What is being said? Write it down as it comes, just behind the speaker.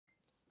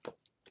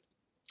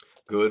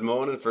Good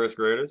morning, first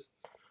graders.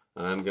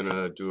 I'm going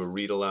to do a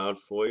read aloud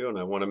for you, and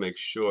I want to make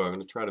sure, I'm going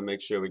to try to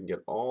make sure we can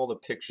get all the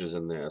pictures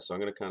in there. So I'm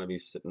going to kind of be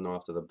sitting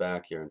off to the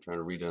back here and trying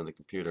to read it on the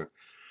computer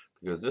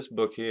because this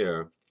book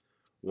here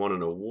won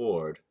an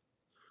award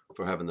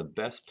for having the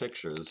best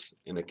pictures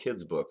in a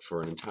kid's book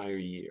for an entire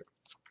year.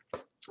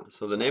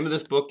 So the name of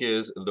this book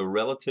is The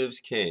Relatives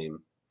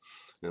Came.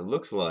 And it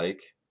looks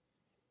like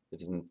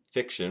it's in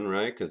fiction,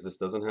 right? Because this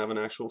doesn't have an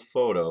actual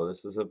photo.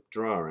 This is a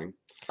drawing.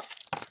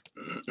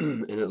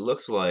 And it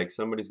looks like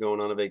somebody's going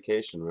on a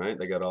vacation, right?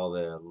 They got all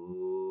their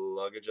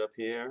luggage up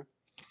here.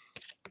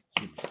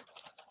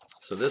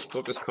 So this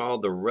book is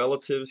called The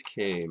Relatives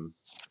Came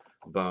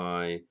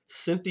by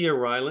Cynthia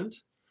Ryland,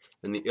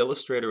 and the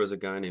illustrator is a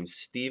guy named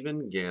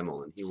Stephen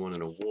Gamble, and he won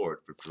an award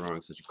for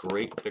drawing such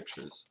great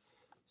pictures.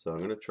 So I'm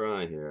going to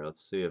try here.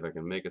 Let's see if I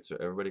can make it so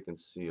everybody can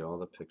see all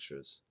the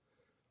pictures.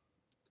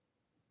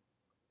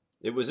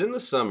 It was in the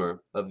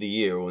summer of the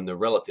year when the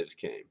relatives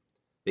came.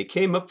 They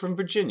came up from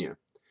Virginia.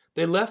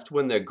 They left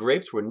when their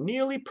grapes were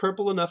nearly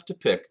purple enough to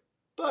pick,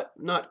 but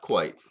not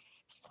quite.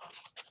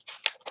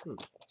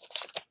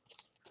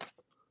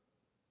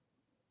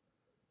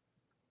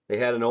 They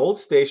had an old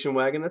station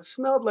wagon that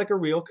smelled like a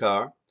real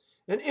car,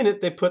 and in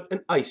it they put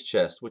an ice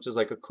chest, which is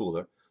like a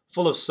cooler,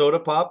 full of soda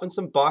pop and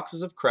some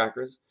boxes of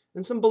crackers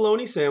and some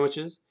bologna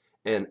sandwiches,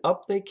 and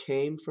up they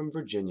came from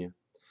Virginia.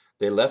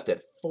 They left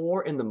at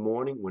 4 in the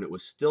morning when it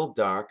was still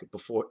dark,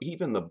 before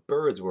even the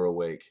birds were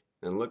awake.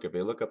 And look, if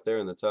you look up there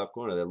in the top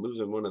corner, they're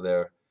losing one of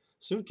their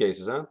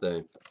suitcases, aren't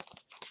they?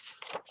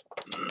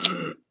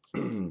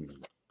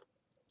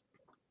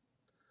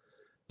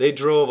 They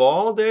drove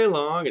all day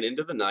long and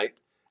into the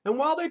night, and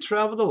while they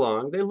traveled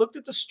along, they looked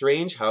at the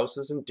strange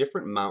houses and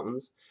different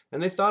mountains,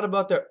 and they thought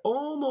about their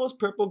almost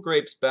purple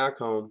grapes back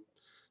home.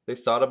 They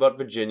thought about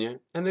Virginia,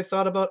 and they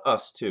thought about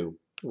us, too,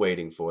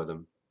 waiting for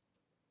them.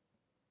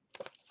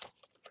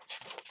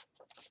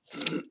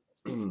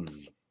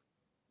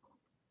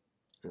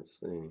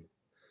 Let's see.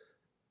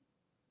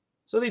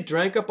 So they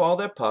drank up all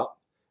their pop,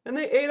 and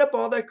they ate up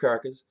all their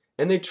crackers,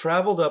 and they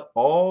traveled up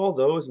all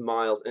those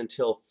miles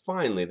until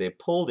finally they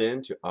pulled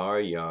into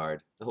our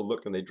yard. Oh,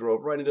 look, and they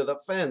drove right into the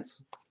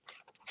fence.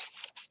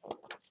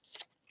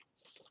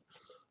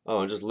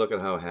 Oh, and just look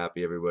at how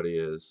happy everybody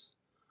is.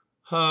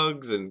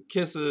 Hugs and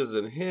kisses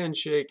and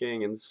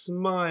handshaking and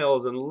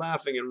smiles and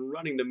laughing and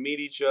running to meet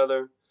each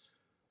other.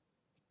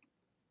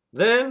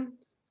 Then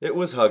it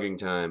was hugging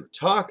time.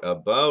 Talk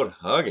about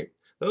hugging.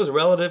 Those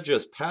relatives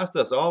just passed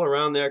us all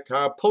around their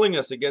car, pulling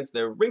us against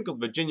their wrinkled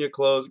Virginia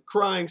clothes,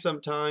 crying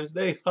sometimes.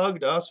 They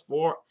hugged us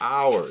for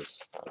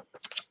hours.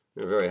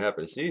 We were very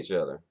happy to see each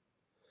other.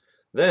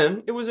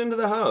 Then it was into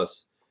the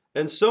house,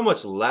 and so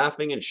much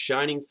laughing and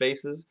shining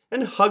faces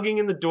and hugging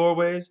in the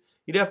doorways.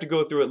 You'd have to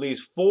go through at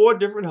least 4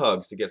 different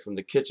hugs to get from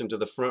the kitchen to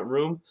the front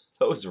room.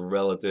 Those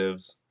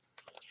relatives.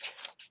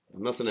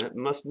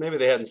 Maybe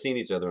they hadn't seen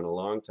each other in a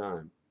long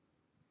time.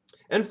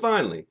 And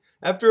finally,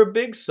 after a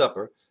big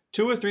supper,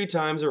 2 or 3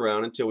 times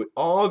around until we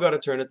all got a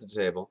turn at the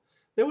table,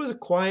 there was a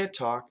quiet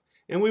talk,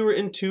 and we were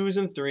in 2s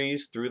and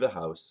 3s through the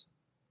house.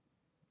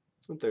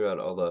 They got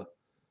all the...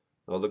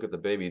 Oh, look at the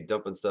baby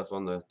dumping stuff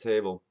on the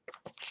table.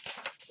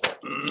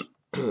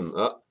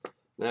 Oh,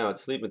 now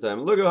it's sleeping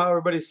time. Look at how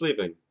everybody's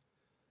sleeping.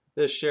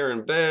 They're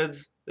sharing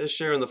beds. They're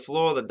sharing the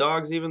floor. The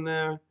dog's even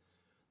there.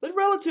 The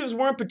relatives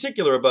weren't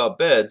particular about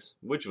beds,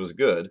 which was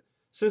good,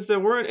 since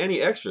there weren't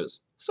any extras.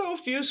 So a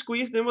few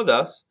squeezed in with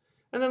us,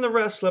 and then the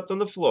rest slept on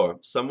the floor,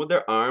 some with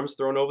their arms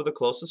thrown over the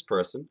closest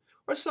person,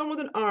 or some with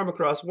an arm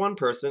across one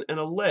person and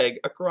a leg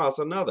across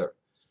another.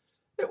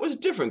 It was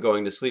different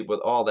going to sleep with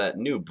all that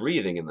new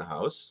breathing in the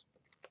house.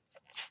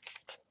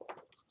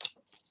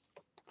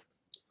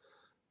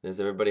 Is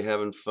everybody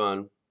having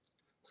fun?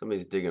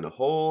 Somebody's digging a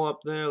hole up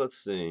there. Let's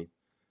see.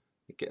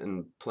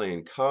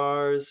 Playing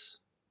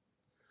cars.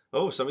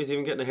 Oh, somebody's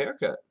even getting a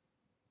haircut.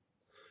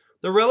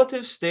 The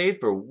relatives stayed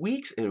for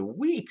weeks and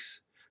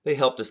weeks. They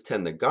helped us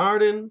tend the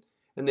garden,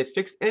 and they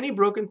fixed any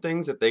broken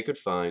things that they could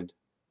find.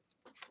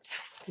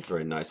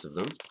 Very nice of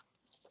them.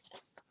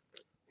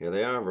 Here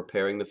they are,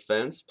 repairing the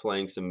fence,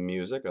 playing some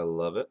music. I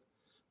love it.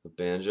 The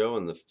banjo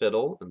and the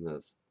fiddle and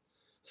the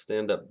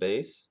stand-up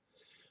bass.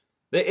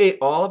 They ate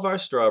all of our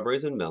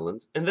strawberries and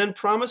melons, and then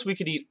promised we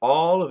could eat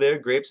all of their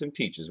grapes and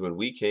peaches when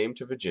we came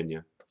to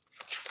Virginia.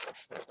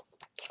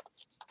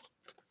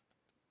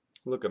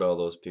 Look at all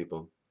those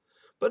people.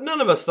 But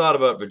none of us thought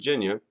about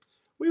Virginia.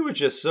 We were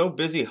just so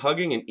busy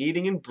hugging and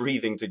eating and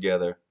breathing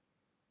together.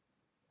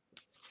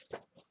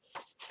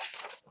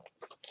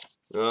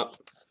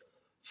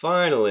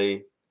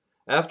 Finally,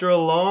 after a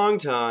long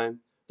time,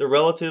 the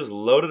relatives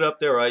loaded up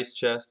their ice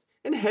chest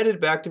and headed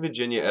back to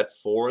Virginia at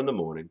 4 in the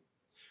morning.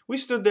 We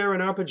stood there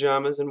in our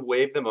pajamas and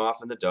waved them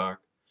off in the dark.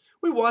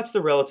 We watched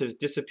the relatives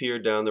disappear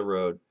down the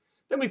road.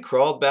 Then we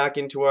crawled back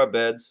into our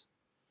beds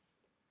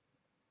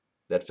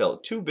that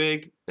felt too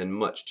big and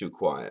much too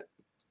quiet.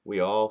 We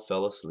all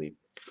fell asleep.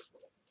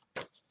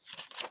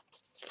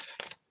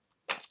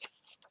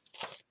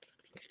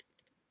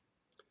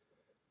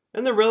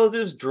 And the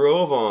relatives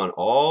drove on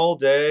all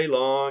day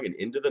long and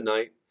into the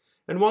night,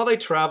 And while they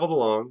traveled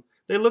along,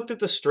 they looked at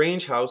the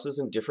strange houses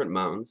in different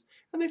mountains,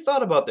 and they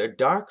thought about their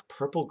dark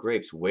purple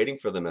grapes waiting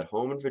for them at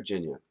home in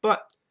Virginia.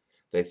 But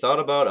they thought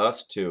about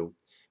us too,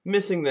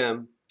 missing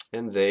them,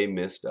 and they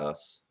missed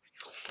us.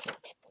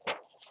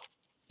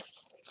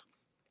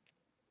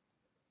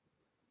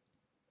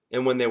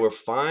 And when they were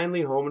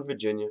finally home in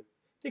Virginia,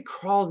 they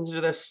crawled into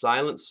their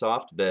silent,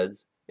 soft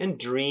beds and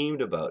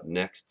dreamed about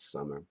next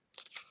summer.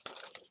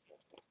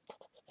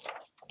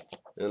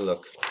 And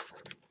look,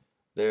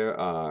 there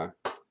are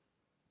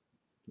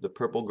the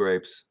purple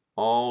grapes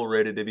all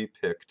ready to be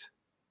picked.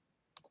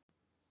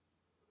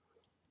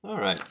 All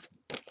right.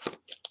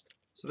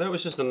 So that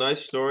was just a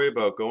nice story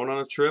about going on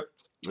a trip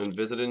and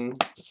visiting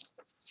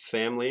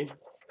family,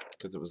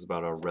 because it was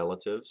about our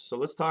relatives. So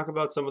let's talk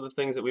about some of the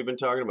things that we've been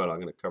talking about. I'm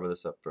going to cover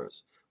this up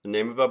first. The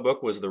name of our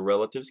book was The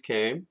Relatives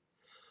Came.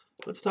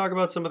 Let's talk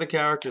about some of the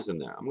characters in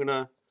there. I'm going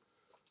to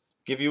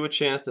give you a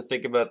chance to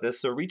think about this.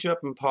 So reach up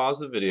and pause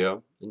the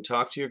video and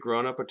talk to your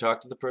grown-up or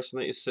talk to the person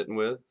that you're sitting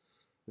with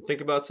and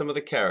think about some of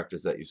the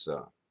characters that you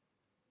saw.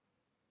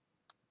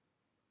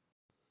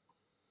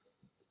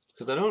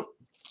 Because I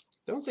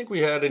don't think we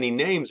had any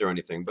names or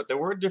anything, but there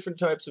were different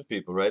types of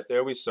people. Right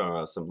there we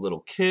saw some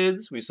little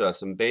kids, we saw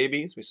some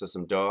babies, we saw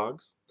some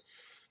dogs,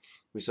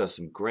 we saw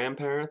some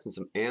grandparents and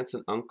some aunts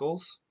and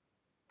uncles.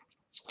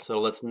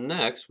 So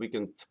next we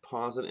can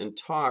pause it and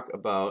talk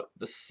about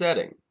the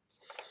setting.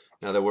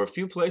 Now there were a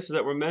few places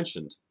that were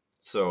mentioned,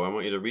 so I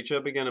want you to reach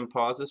up again and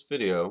pause this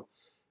video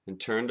and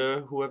turn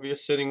to whoever you're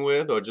sitting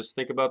with, or just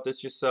think about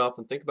this yourself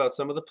and think about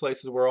some of the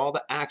places where all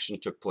the action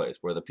took place,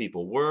 where the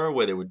people were,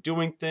 where they were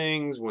doing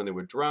things, when they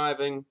were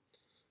driving.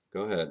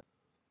 Go ahead.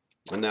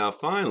 And now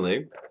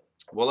finally,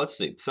 well, let's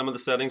see. Some of the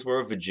settings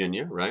were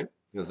Virginia, right?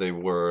 Because they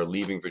were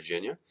leaving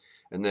Virginia.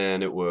 And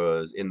then it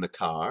was in the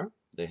car.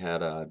 They had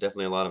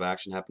definitely a lot of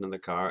action happen in the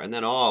car. And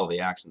then all the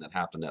action that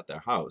happened at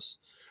their house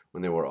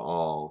when they were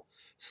all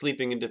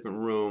sleeping in different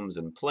rooms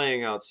and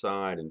playing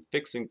outside and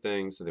fixing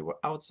things. So they were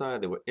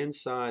outside, they were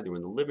inside, they were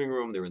in the living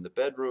room, they were in the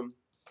bedroom.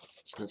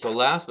 And so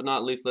last but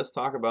not least, let's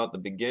talk about the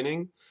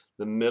beginning,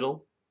 the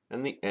middle,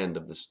 and the end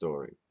of the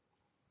story.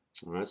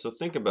 All right, so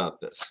think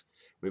about this.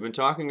 We've been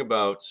talking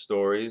about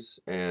stories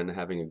and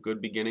having a good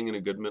beginning and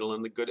a good middle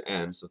and a good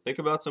end. So think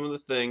about some of the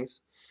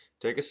things.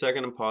 Take a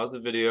second and pause the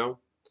video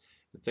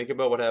and think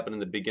about what happened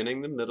in the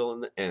beginning, the middle,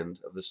 and the end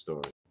of the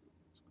story.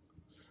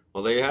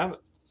 Well, there you have it.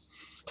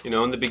 You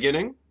know, in the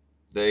beginning,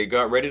 they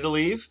got ready to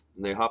leave,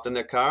 and they hopped in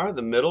their car.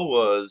 The middle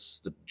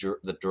was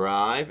the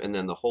drive, and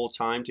then the whole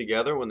time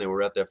together when they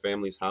were at their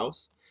family's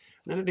house.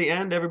 And then at the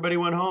end, everybody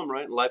went home,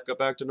 right? And life got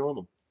back to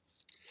normal.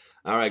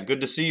 All right, good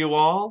to see you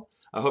all.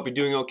 I hope you're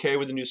doing okay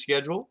with the new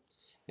schedule.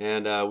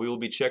 And we will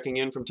be checking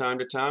in from time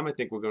to time. I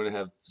think we're going to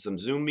have some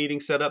Zoom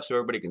meetings set up so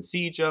everybody can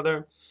see each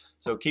other.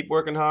 So keep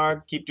working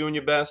hard, keep doing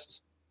your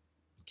best,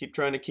 keep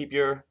trying to keep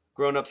your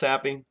grown-ups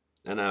happy,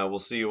 and we'll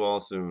see you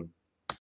all soon.